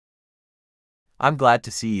I'm glad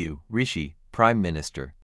to see you, Rishi, Prime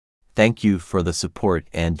Minister. Thank you for the support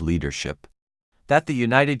and leadership that the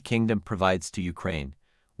United Kingdom provides to Ukraine.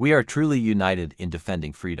 We are truly united in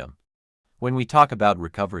defending freedom. When we talk about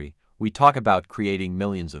recovery, we talk about creating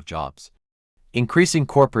millions of jobs, increasing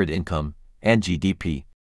corporate income, and GDP.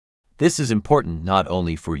 This is important not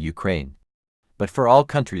only for Ukraine, but for all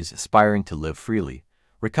countries aspiring to live freely.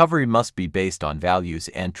 Recovery must be based on values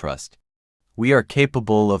and trust. We are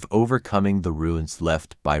capable of overcoming the ruins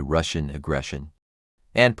left by Russian aggression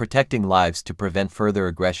and protecting lives to prevent further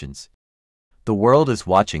aggressions. The world is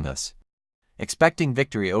watching us, expecting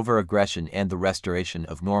victory over aggression and the restoration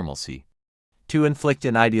of normalcy. To inflict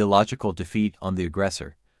an ideological defeat on the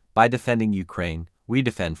aggressor, by defending Ukraine, we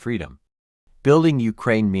defend freedom. Building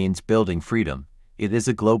Ukraine means building freedom. It is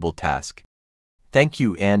a global task. Thank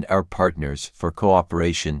you and our partners for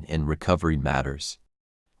cooperation in recovery matters.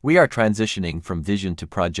 We are transitioning from vision to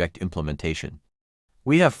project implementation.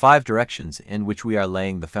 We have 5 directions in which we are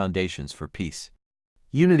laying the foundations for peace,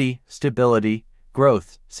 unity, stability,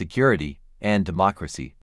 growth, security, and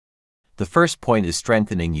democracy. The first point is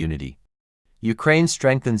strengthening unity. Ukraine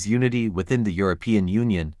strengthens unity within the European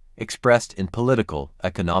Union, expressed in political,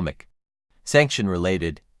 economic,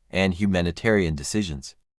 sanction-related, and humanitarian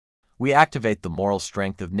decisions. We activate the moral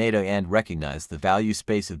strength of NATO and recognize the value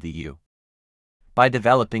space of the EU. By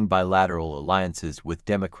developing bilateral alliances with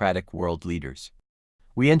democratic world leaders,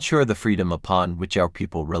 we ensure the freedom upon which our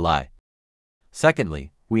people rely.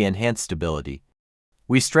 Secondly, we enhance stability.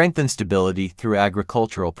 We strengthen stability through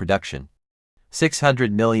agricultural production.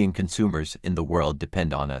 600 million consumers in the world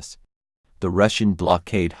depend on us. The Russian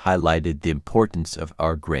blockade highlighted the importance of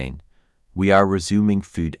our grain. We are resuming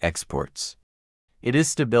food exports. It is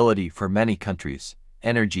stability for many countries.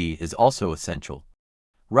 Energy is also essential.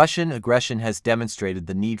 Russian aggression has demonstrated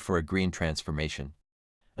the need for a green transformation.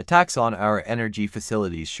 Attacks on our energy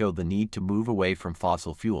facilities show the need to move away from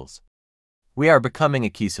fossil fuels. We are becoming a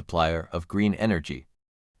key supplier of green energy.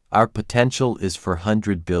 Our potential is for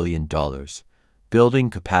 $100 billion. Building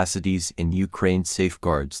capacities in Ukraine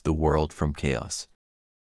safeguards the world from chaos.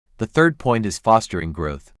 The third point is fostering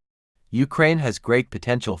growth. Ukraine has great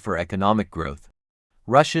potential for economic growth.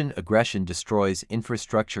 Russian aggression destroys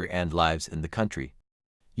infrastructure and lives in the country.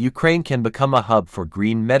 Ukraine can become a hub for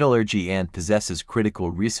green metallurgy and possesses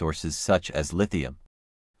critical resources such as lithium.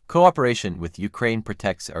 Cooperation with Ukraine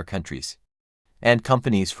protects our countries and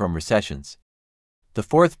companies from recessions. The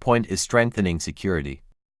fourth point is strengthening security.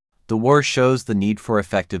 The war shows the need for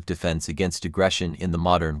effective defense against aggression in the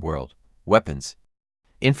modern world. Weapons,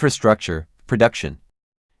 infrastructure, production,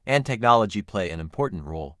 and technology play an important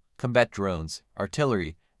role. Combat drones,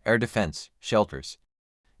 artillery, air defense, shelters,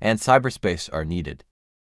 and cyberspace are needed.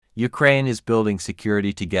 Ukraine is building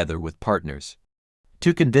security together with partners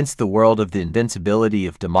to convince the world of the invincibility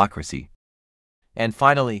of democracy. And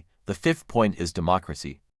finally, the fifth point is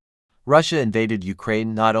democracy. Russia invaded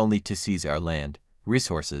Ukraine not only to seize our land,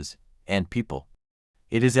 resources, and people.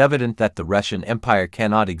 It is evident that the Russian Empire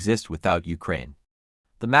cannot exist without Ukraine.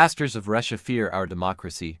 The masters of Russia fear our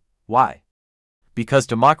democracy. Why? Because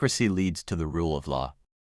democracy leads to the rule of law,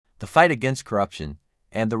 the fight against corruption,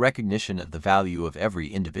 and the recognition of the value of every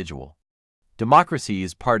individual. Democracy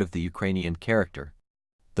is part of the Ukrainian character.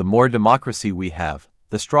 The more democracy we have,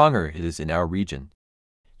 the stronger it is in our region.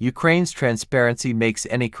 Ukraine's transparency makes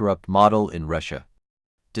any corrupt model in Russia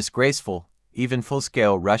disgraceful. Even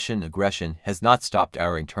full-scale Russian aggression has not stopped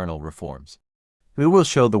our internal reforms. We will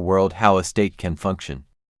show the world how a state can function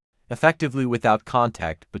effectively without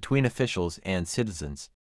contact between officials and citizens.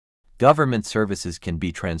 Government services can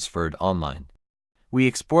be transferred online. We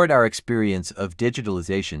export our experience of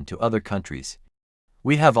digitalization to other countries.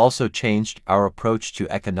 We have also changed our approach to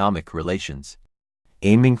economic relations,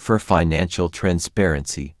 aiming for financial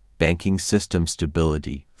transparency, banking system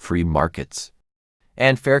stability, free markets,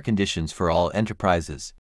 and fair conditions for all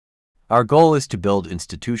enterprises. Our goal is to build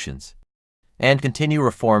institutions and continue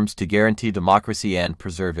reforms to guarantee democracy and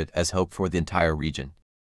preserve it as hope for the entire region.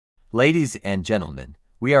 Ladies and gentlemen,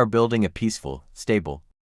 we are building a peaceful, stable,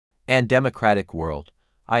 and democratic world.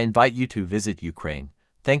 I invite you to visit Ukraine.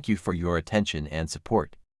 Thank you for your attention and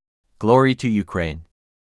support. Glory to Ukraine.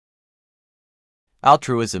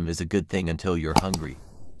 Altruism is a good thing until you're hungry.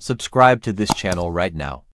 Subscribe to this channel right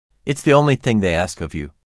now. It's the only thing they ask of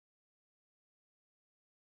you.